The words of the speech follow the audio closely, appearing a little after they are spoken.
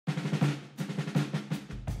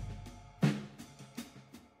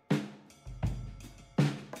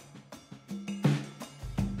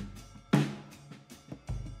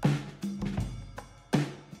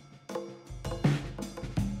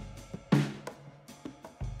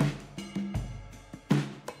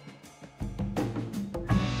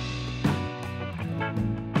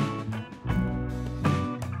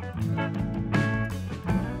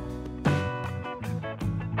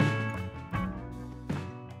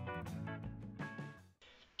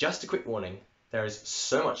Just a quick warning, there is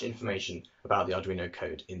so much information about the Arduino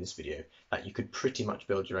code in this video that you could pretty much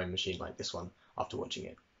build your own machine like this one after watching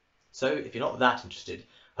it. So if you're not that interested,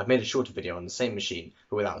 I've made a shorter video on the same machine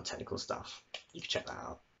but without the technical stuff. You can check that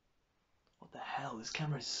out. What the hell, this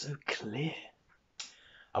camera is so clear.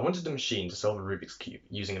 I wanted a machine to solve a Rubik's Cube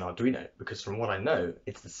using an Arduino because from what I know,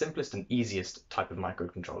 it's the simplest and easiest type of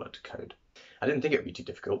microcontroller to code. I didn't think it would be too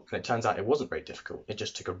difficult, and it turns out it wasn't very difficult, it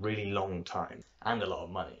just took a really long time, and a lot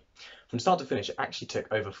of money. From start to finish, it actually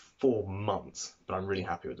took over 4 months, but I'm really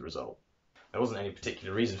happy with the result. There wasn't any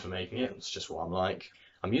particular reason for making it, it's just what I'm like.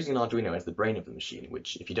 I'm using an Arduino as the brain of the machine,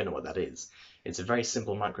 which, if you don't know what that is, it's a very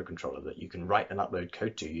simple microcontroller that you can write and upload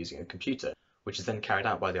code to using a computer, which is then carried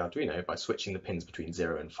out by the Arduino by switching the pins between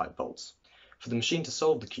 0 and 5 volts. For the machine to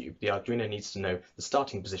solve the cube, the Arduino needs to know the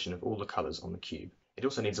starting position of all the colours on the cube. It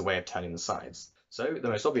also needs a way of turning the sides. So the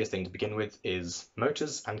most obvious thing to begin with is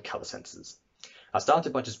motors and colour sensors. I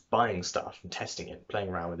started by just buying stuff and testing it, playing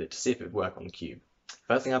around with it to see if it would work on the cube.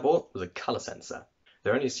 First thing I bought was a colour sensor.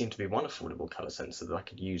 There only seemed to be one affordable colour sensor that I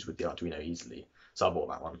could use with the Arduino easily, so I bought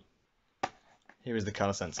that one. Here is the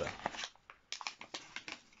colour sensor.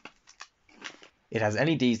 It has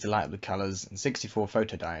LEDs to light up the colours and 64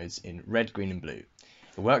 photodiodes in red, green and blue.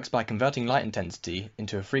 It works by converting light intensity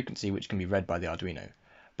into a frequency which can be read by the Arduino.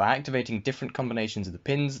 By activating different combinations of the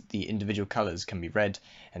pins, the individual colours can be read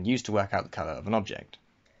and used to work out the colour of an object.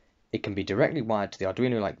 It can be directly wired to the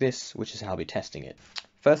Arduino like this, which is how I'll be testing it.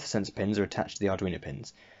 First, the sensor pins are attached to the Arduino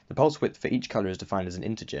pins. The pulse width for each colour is defined as an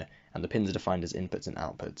integer, and the pins are defined as inputs and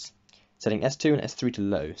outputs. Setting S2 and S3 to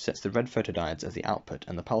low sets the red photodiodes as the output,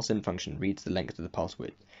 and the pulse-in function reads the length of the pulse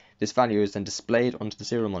width. This value is then displayed onto the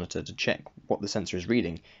serial monitor to check what the sensor is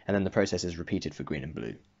reading, and then the process is repeated for green and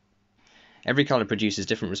blue. Every colour produces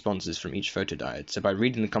different responses from each photodiode, so by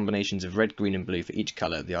reading the combinations of red, green and blue for each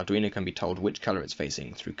colour, the Arduino can be told which colour it's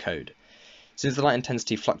facing through code. Since the light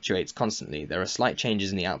intensity fluctuates constantly, there are slight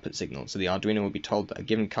changes in the output signal, so the Arduino will be told that a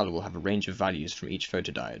given colour will have a range of values from each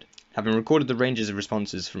photodiode. Having recorded the ranges of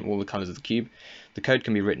responses from all the colours of the cube, the code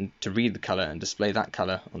can be written to read the colour and display that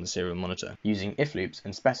colour on the serial monitor, using if loops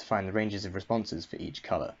and specifying the ranges of responses for each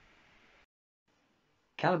colour.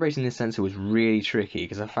 Calibrating this sensor was really tricky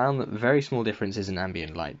because I found that very small differences in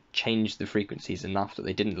ambient light changed the frequencies enough that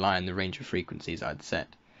they didn't lie in the range of frequencies I'd set.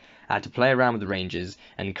 I had to play around with the ranges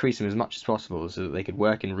and increase them as much as possible so that they could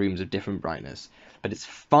work in rooms of different brightness, but it's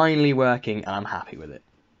finally working and I'm happy with it.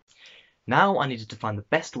 Now I needed to find the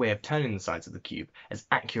best way of turning the sides of the cube as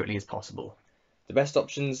accurately as possible. The best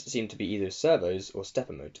options seem to be either servos or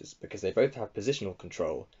stepper motors because they both have positional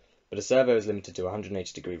control, but a servo is limited to a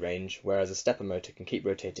 180-degree range, whereas a stepper motor can keep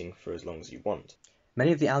rotating for as long as you want.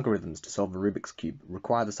 Many of the algorithms to solve a Rubik's Cube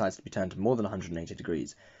require the sides to be turned to more than 180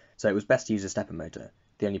 degrees, so it was best to use a stepper motor.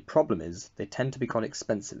 The only problem is they tend to be quite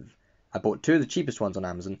expensive. I bought 2 of the cheapest ones on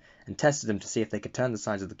Amazon and tested them to see if they could turn the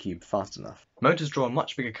sides of the cube fast enough. Motors draw a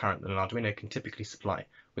much bigger current than an Arduino can typically supply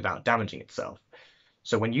without damaging itself,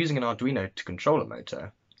 so when using an Arduino to control a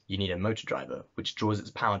motor, you need a motor driver, which draws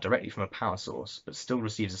its power directly from a power source, but still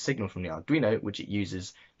receives a signal from the Arduino, which it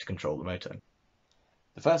uses to control the motor.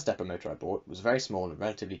 The first stepper motor I bought was very small and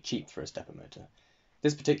relatively cheap for a stepper motor.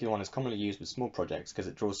 This particular one is commonly used with small projects because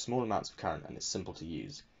it draws small amounts of current and is simple to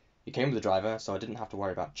use. It came with a driver, so I didn't have to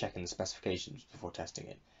worry about checking the specifications before testing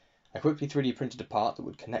it. I quickly 3D printed a part that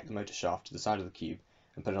would connect the motor shaft to the side of the cube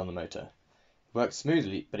and put it on the motor. It worked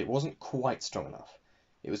smoothly, but it wasn't quite strong enough.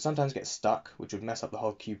 It would sometimes get stuck, which would mess up the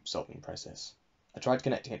whole cube solving process. I tried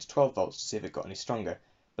connecting it to 12 volts to see if it got any stronger,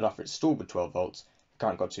 but after it stalled with 12 volts, the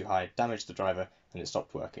current got too high, damaged the driver, and it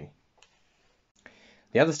stopped working.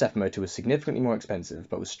 The other stepper motor was significantly more expensive,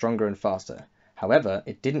 but was stronger and faster. However,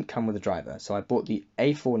 it didn't come with a driver, so I bought the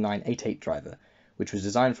A4988 driver, which was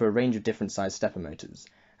designed for a range of different sized stepper motors.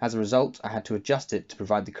 As a result, I had to adjust it to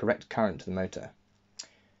provide the correct current to the motor.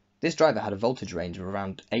 This driver had a voltage range of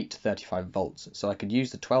around 8 to 35 volts, so I could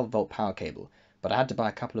use the 12-volt power cable, but I had to buy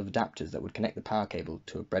a couple of adapters that would connect the power cable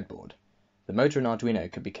to a breadboard. The motor and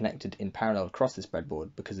Arduino could be connected in parallel across this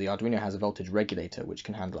breadboard because the Arduino has a voltage regulator which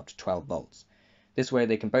can handle up to 12 volts. This way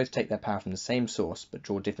they can both take their power from the same source but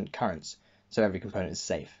draw different currents, so every component is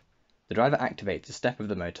safe. The driver activates the step of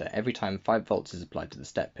the motor every time 5 volts is applied to the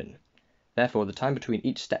step pin. Therefore, the time between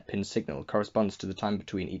each step pin signal corresponds to the time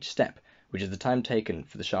between each step, which is the time taken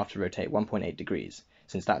for the shaft to rotate 1.8 degrees,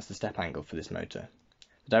 since that's the step angle for this motor.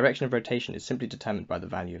 The direction of rotation is simply determined by the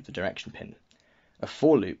value of the direction pin. A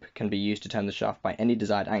for loop can be used to turn the shaft by any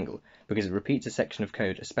desired angle, because it repeats a section of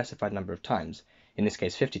code a specified number of times, in this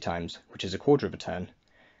case 50 times, which is a quarter of a turn,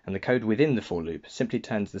 and the code within the for loop simply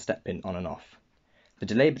turns the step pin on and off. The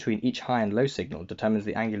delay between each high and low signal determines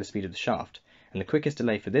the angular speed of the shaft, and the quickest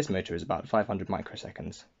delay for this motor is about 500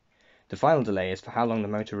 microseconds. The final delay is for how long the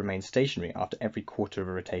motor remains stationary after every quarter of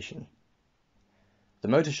a rotation. The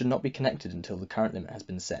motor should not be connected until the current limit has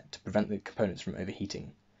been set to prevent the components from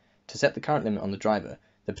overheating. To set the current limit on the driver,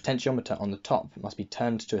 the potentiometer on the top must be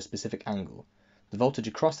turned to a specific angle. The voltage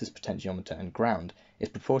across this potentiometer and ground is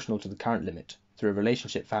proportional to the current limit through a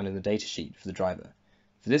relationship found in the datasheet for the driver.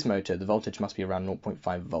 For this motor, the voltage must be around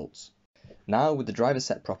 0.5 volts. Now, with the driver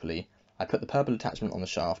set properly, I put the purple attachment on the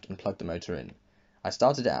shaft and plugged the motor in. I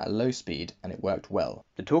started it at a low speed and it worked well.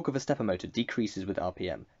 The torque of a stepper motor decreases with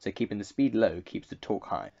RPM, so keeping the speed low keeps the torque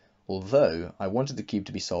high. Although, I wanted the cube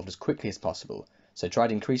to be solved as quickly as possible, so I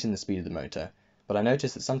tried increasing the speed of the motor, but I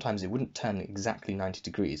noticed that sometimes it wouldn't turn exactly 90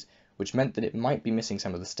 degrees, which meant that it might be missing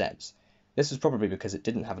some of the steps. This was probably because it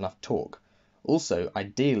didn't have enough torque. Also,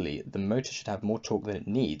 ideally, the motor should have more torque than it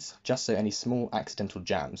needs, just so any small accidental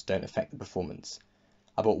jams don't affect the performance.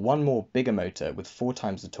 I bought one more bigger motor with 4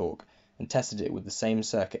 times the torque, and tested it with the same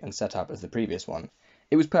circuit and setup as the previous one.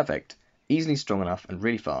 It was perfect, easily strong enough and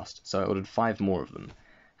really fast, so I ordered 5 more of them.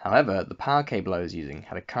 However, the power cable I was using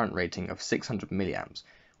had a current rating of 600 milliamps,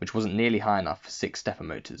 which wasn't nearly high enough for 6 stepper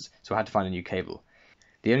motors, so I had to find a new cable.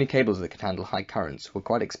 The only cables that could handle high currents were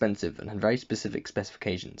quite expensive and had very specific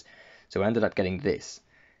specifications, so I ended up getting this.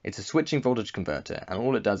 It's a switching voltage converter, and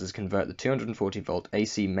all it does is convert the 240 volt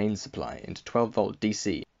AC main supply into 12 volt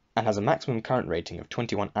DC, and has a maximum current rating of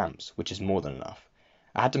 21 amps, which is more than enough.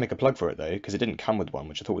 I had to make a plug for it though, because it didn't come with one,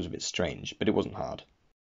 which I thought was a bit strange, but it wasn't hard.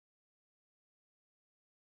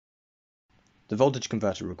 The voltage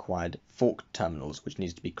converter required forked terminals, which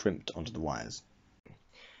needed to be crimped onto the wires.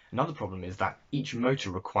 Another problem is that each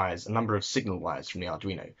motor requires a number of signal wires from the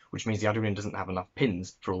Arduino, which means the Arduino doesn't have enough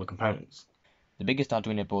pins for all the components. The biggest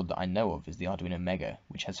Arduino board that I know of is the Arduino Mega,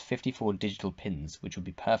 which has 54 digital pins, which would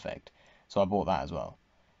be perfect, so I bought that as well.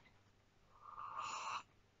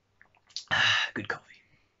 Good coffee.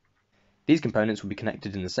 These components will be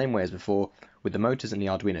connected in the same way as before, with the motors and the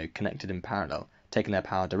Arduino connected in parallel, taking their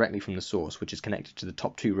power directly from the source, which is connected to the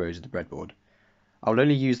top 2 rows of the breadboard. I will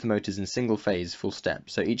only use the motors in single phase full step,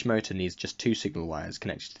 so each motor needs just 2 signal wires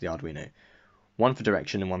connected to the Arduino, one for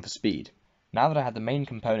direction and one for speed. Now that I had the main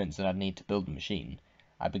components that I'd need to build the machine,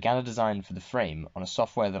 I began a design for the frame on a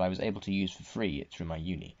software that I was able to use for free through my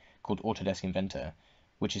uni, called Autodesk Inventor,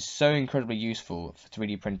 which is so incredibly useful for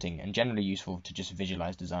 3D printing and generally useful to just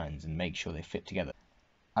visualize designs and make sure they fit together.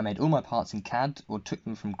 I made all my parts in CAD or took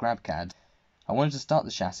them from GrabCAD. I wanted to start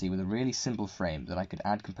the chassis with a really simple frame that I could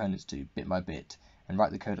add components to bit by bit and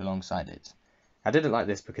write the code alongside it. I did it like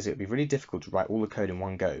this because it would be really difficult to write all the code in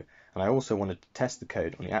one go, and I also wanted to test the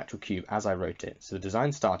code on the actual cube as I wrote it, so the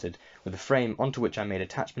design started with a frame onto which I made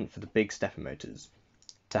attachment for the big stepper motors.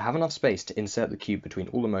 To have enough space to insert the cube between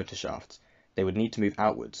all the motor shafts, they would need to move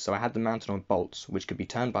outwards, so I had them mounted on bolts which could be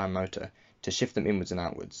turned by a motor to shift them inwards and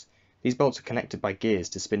outwards. These bolts are connected by gears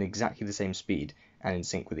to spin exactly the same speed and in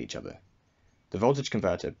sync with each other. The voltage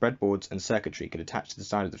converter, breadboards and circuitry could attach to the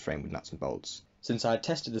side of the frame with nuts and bolts. Since I had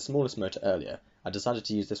tested the smallest motor earlier, I decided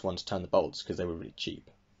to use this one to turn the bolts because they were really cheap.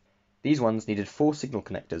 These ones needed 4 signal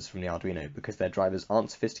connectors from the Arduino because their drivers aren't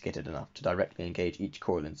sophisticated enough to directly engage each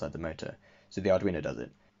coil inside the motor, so the Arduino does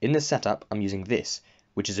it. In this setup, I'm using this,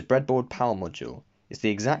 which is a breadboard power module. It's the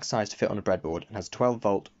exact size to fit on a breadboard and has a 12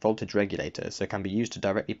 volt voltage regulator, so it can be used to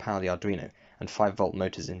directly power the Arduino and 5 volt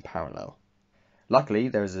motors in parallel. Luckily,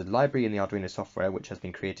 there is a library in the Arduino software which has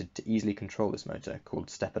been created to easily control this motor called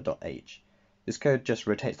stepper.h. This code just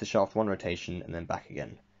rotates the shaft 1 rotation and then back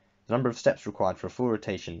again. The number of steps required for a full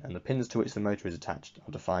rotation and the pins to which the motor is attached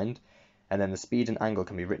are defined, and then the speed and angle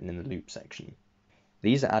can be written in the loop section.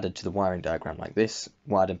 These are added to the wiring diagram like this,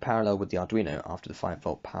 wired in parallel with the Arduino after the 5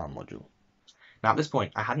 volt power module. Now at this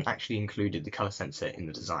point, I hadn't actually included the colour sensor in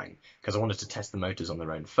the design, because I wanted to test the motors on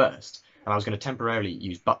their own first, and I was going to temporarily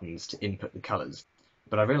use buttons to input the colours.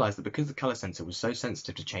 But I realised that because the colour sensor was so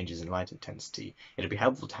sensitive to changes in light intensity, it would be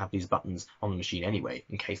helpful to have these buttons on the machine anyway,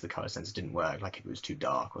 in case the colour sensor didn't work, like if it was too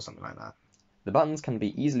dark or something like that. The buttons can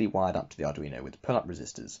be easily wired up to the Arduino with pull-up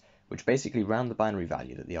resistors, which basically round the binary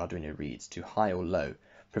value that the Arduino reads to high or low,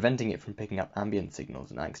 preventing it from picking up ambient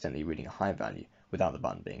signals and accidentally reading a high value without the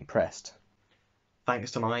button being pressed.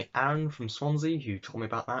 Thanks to my Aaron from Swansea who told me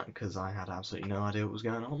about that, because I had absolutely no idea what was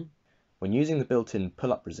going on. When using the built-in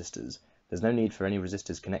pull-up resistors, there's no need for any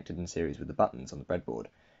resistors connected in series with the buttons on the breadboard,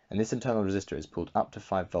 and this internal resistor is pulled up to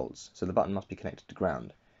 5 volts, so the button must be connected to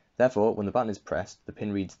ground. Therefore, when the button is pressed, the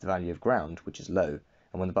pin reads the value of ground, which is low,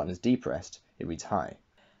 and when the button is depressed, it reads high.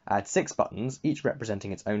 I had 6 buttons, each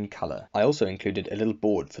representing its own colour. I also included a little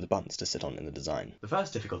board for the buttons to sit on in the design. The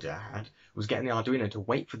first difficulty I had was getting the Arduino to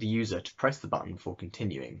wait for the user to press the button before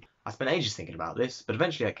continuing. I spent ages thinking about this, but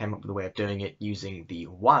eventually I came up with a way of doing it using the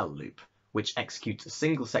while loop, which executes a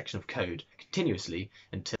single section of code continuously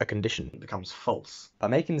until a condition becomes false. By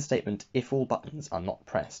making the statement if all buttons are not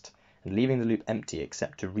pressed, and leaving the loop empty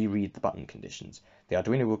except to reread the button conditions, the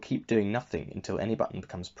Arduino will keep doing nothing until any button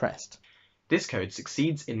becomes pressed. This code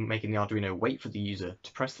succeeds in making the Arduino wait for the user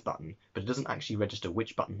to press the button, but it doesn't actually register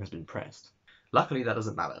which button has been pressed. Luckily that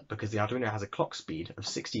doesn't matter, because the Arduino has a clock speed of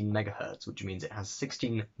 16 MHz, which means it has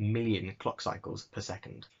 16 million clock cycles per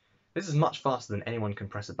second. This is much faster than anyone can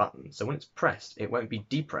press a button, so when it's pressed, it won't be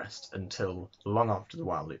depressed until long after the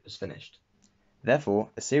while loop is finished. Therefore,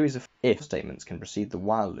 a series of if statements can precede the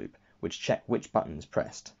while loop, which check which button is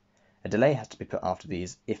pressed. A delay has to be put after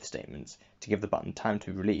these if statements to give the button time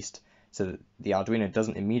to be released, so that the Arduino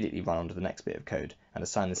doesn't immediately run on to the next bit of code and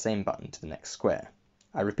assign the same button to the next square.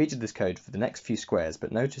 I repeated this code for the next few squares,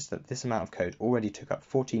 but noticed that this amount of code already took up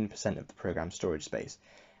 14% of the program's storage space,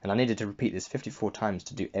 and I needed to repeat this 54 times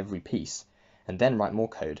to do every piece, and then write more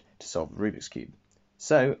code to solve the Rubik's Cube.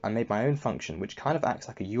 So I made my own function which kind of acts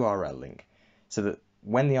like a URL link, so that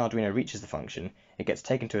when the Arduino reaches the function, it gets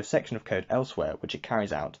taken to a section of code elsewhere which it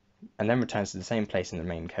carries out, and then returns to the same place in the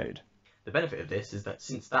main code. The benefit of this is that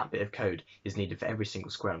since that bit of code is needed for every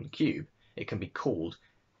single square on the cube, it can be called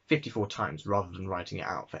 54 times rather than writing it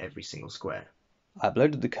out for every single square. I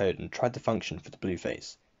uploaded the code and tried the function for the blue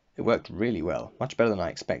face. It worked really well, much better than I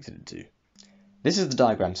expected it to. This is the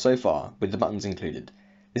diagram so far, with the buttons included.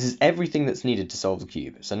 This is everything that's needed to solve the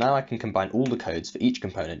cube, so now I can combine all the codes for each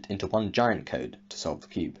component into one giant code to solve the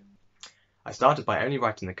cube. I started by only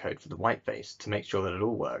writing the code for the white face to make sure that it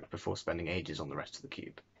all worked before spending ages on the rest of the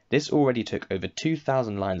cube. This already took over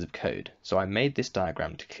 2,000 lines of code, so I made this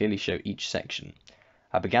diagram to clearly show each section.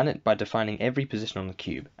 I began it by defining every position on the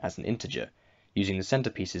cube as an integer, using the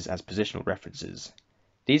centerpieces as positional references.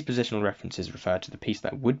 These positional references refer to the piece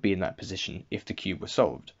that would be in that position if the cube were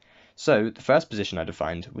solved. So, the first position I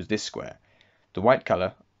defined was this square, the white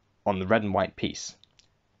color on the red and white piece.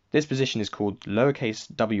 This position is called lowercase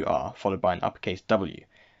wr followed by an uppercase W,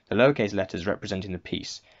 the lowercase letters representing the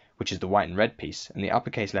piece, which is the white and red piece, and the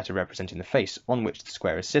uppercase letter representing the face on which the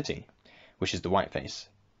square is sitting, which is the white face.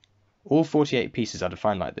 All 48 pieces are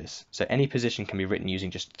defined like this, so any position can be written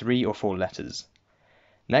using just 3 or 4 letters.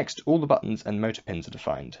 Next, all the buttons and motor pins are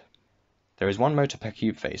defined. There is 1 motor per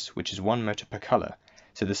cube face, which is 1 motor per color,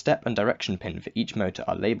 so the step and direction pin for each motor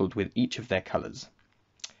are labeled with each of their colors.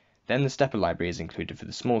 Then the stepper library is included for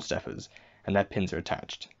the small steppers, and their pins are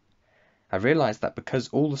attached. I realized that because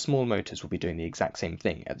all the small motors will be doing the exact same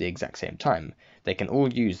thing at the exact same time, they can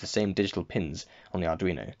all use the same digital pins on the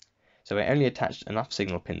Arduino, so I only attached enough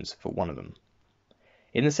signal pins for one of them.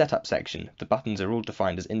 In the setup section, the buttons are all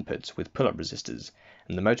defined as inputs with pull-up resistors,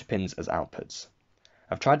 and the motor pins as outputs.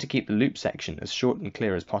 I've tried to keep the loop section as short and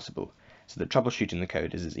clear as possible, so that troubleshooting the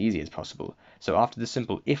code is as easy as possible, so after the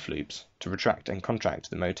simple if loops, to retract and contract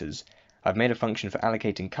the motors, I've made a function for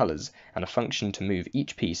allocating colors and a function to move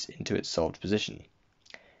each piece into its solved position.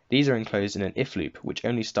 These are enclosed in an if loop which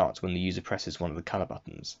only starts when the user presses one of the color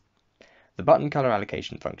buttons. The button color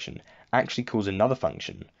allocation function actually calls another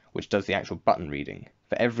function which does the actual button reading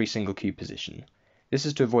for every single cube position. This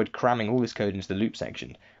is to avoid cramming all this code into the loop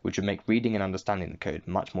section, which would make reading and understanding the code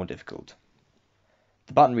much more difficult.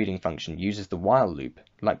 The button reading function uses the while loop,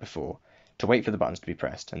 like before, to wait for the buttons to be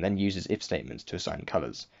pressed, and then uses if statements to assign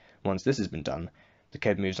colors. Once this has been done, the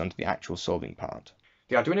code moves on to the actual solving part.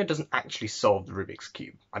 The Arduino doesn't actually solve the Rubik's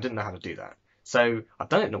Cube. I didn't know how to do that. So I've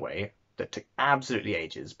done it in a way that took absolutely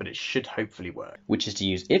ages, but it should hopefully work. Which is to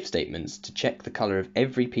use if statements to check the color of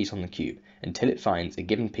every piece on the cube until it finds a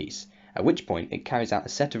given piece, at which point it carries out a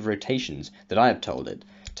set of rotations that I have told it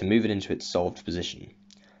to move it into its solved position.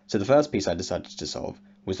 So the first piece I decided to solve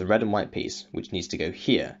was the red and white piece, which needs to go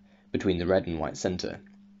here, between the red and white center.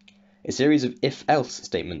 A series of if-else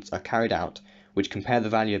statements are carried out which compare the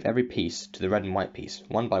value of every piece to the red and white piece,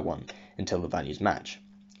 one by one, until the values match.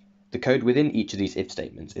 The code within each of these if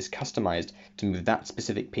statements is customized to move that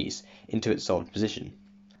specific piece into its solved position.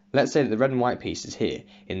 Let's say that the red and white piece is here,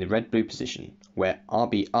 in the red-blue position, where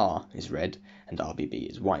RBR is red and RBB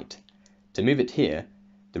is white. To move it here,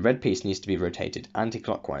 the red piece needs to be rotated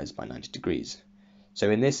anti-clockwise by 90 degrees. So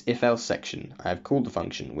in this if-else section, I have called the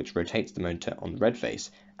function which rotates the motor on the red face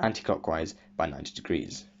anti-clockwise by 90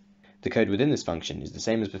 degrees. The code within this function is the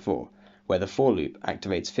same as before, where the for loop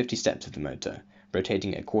activates 50 steps of the motor,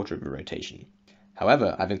 rotating a quarter of a rotation.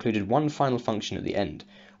 However, I've included one final function at the end,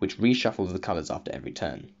 which reshuffles the colors after every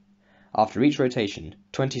turn. After each rotation,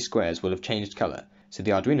 20 squares will have changed colour, so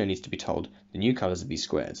the Arduino needs to be told the new colours of these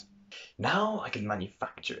squares. Now I can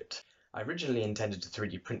manufacture it. I originally intended to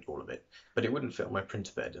 3D print all of it, but it wouldn't fit on my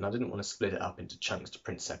printer bed and I didn't want to split it up into chunks to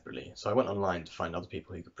print separately, so I went online to find other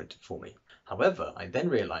people who could print it for me. However, I then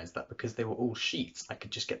realised that because they were all sheets, I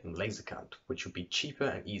could just get them laser cut, which would be cheaper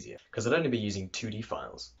and easier, because I'd only be using 2D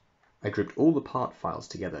files. I grouped all the part files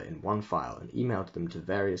together in one file and emailed them to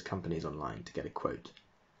various companies online to get a quote.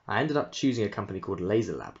 I ended up choosing a company called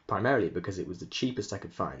LaserLab, primarily because it was the cheapest I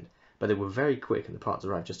could find, but they were very quick and the parts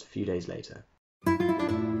arrived just a few days later.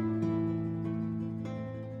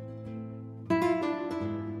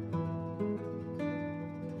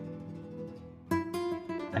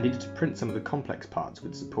 I needed to print some of the complex parts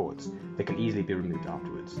with supports that can easily be removed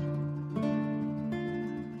afterwards.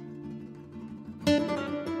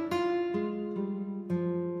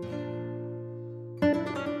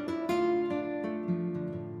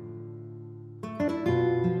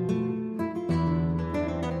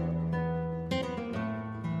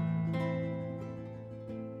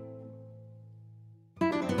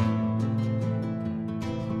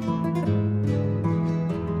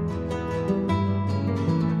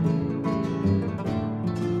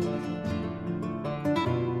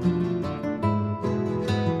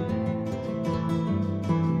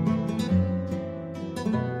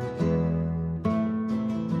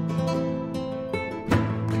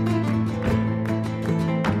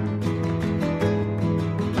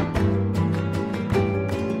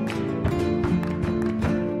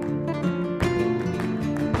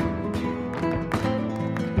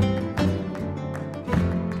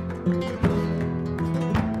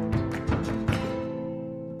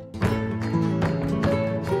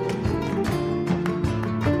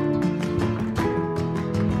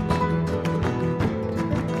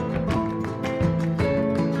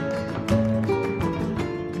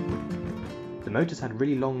 The motors had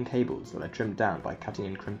really long cables that I trimmed down by cutting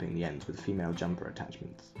and crimping the ends with female jumper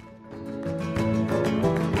attachments.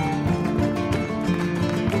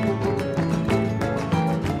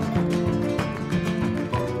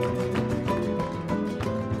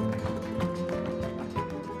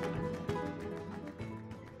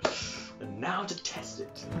 And now to test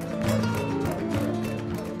it.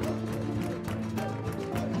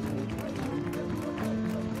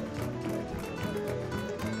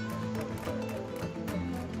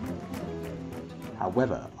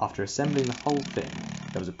 However, after assembling the whole thing,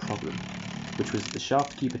 there was a problem, which was that the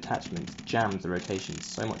shaft cube attachments jammed the rotations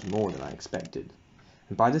so much more than I expected.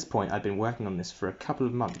 And by this point I'd been working on this for a couple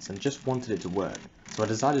of months and just wanted it to work, so I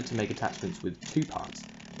decided to make attachments with two parts,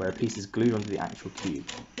 where a piece is glued onto the actual cube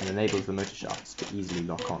and enables the motor shafts to easily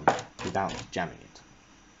lock on without jamming it.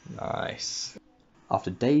 Nice.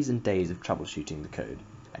 After days and days of troubleshooting the code,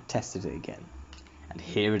 I tested it again, and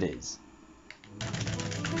here it is.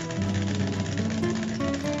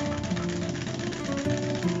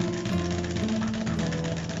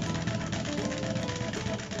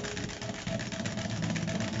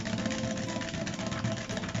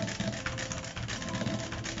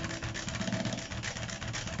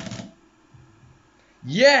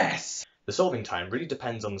 Yes! The solving time really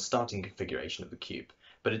depends on the starting configuration of the cube,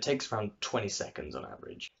 but it takes around 20 seconds on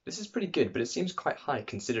average. This is pretty good, but it seems quite high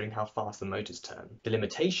considering how fast the motors turn. The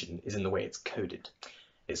limitation is in the way it's coded.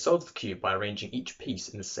 It solves the cube by arranging each piece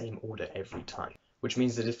in the same order every time, which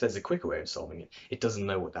means that if there's a quicker way of solving it, it doesn't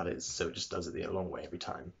know what that is, so it just does it the long way every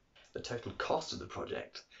time. The total cost of the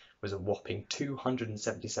project was a whopping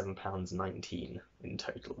 £277.19 in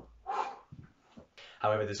total.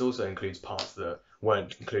 However, this also includes parts that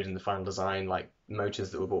weren't included in the final design, like motors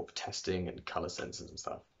that were bought for testing and colour sensors and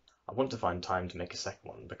stuff. I want to find time to make a second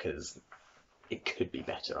one because it could be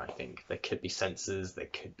better, I think. There could be sensors, there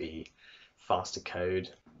could be faster code.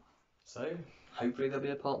 So, hopefully there'll be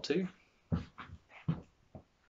a part 2.